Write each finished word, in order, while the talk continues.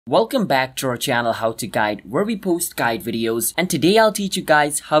Welcome back to our channel How to Guide, where we post guide videos, and today I'll teach you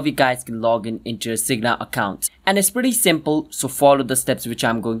guys how you guys can log in into your Cigna account. And it's pretty simple, so follow the steps which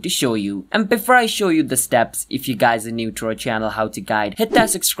I'm going to show you. And before I show you the steps, if you guys are new to our channel How to Guide, hit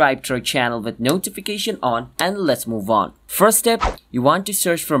that subscribe to our channel with notification on, and let's move on. First step, you want to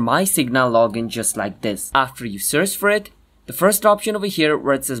search for MyCigna login just like this. After you search for it, the first option over here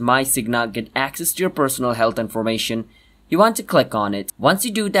where it says MyCigna, get access to your personal health information, you want to click on it. Once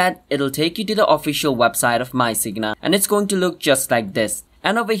you do that, it'll take you to the official website of MyCigna, and it's going to look just like this.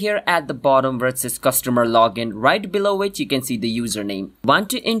 And over here at the bottom where it says customer login, right below it you can see the username. You want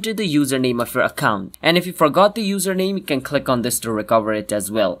to enter the username of your account, and if you forgot the username you can click on this to recover it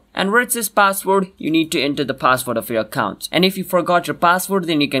as well. And where it says password, you need to enter the password of your account, and if you forgot your password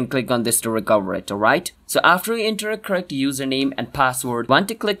then you can click on this to recover it. Alright, so after you enter a correct username and password, you want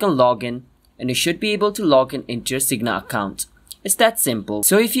to click on login, and you should be able to log in into your Cigna account. It's that simple.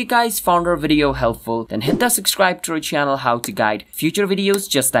 So if you guys found our video helpful, then hit the subscribe to our channel How to Guide future videos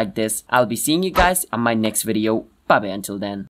just like this. I'll be seeing you guys on my next video. Bye bye until then.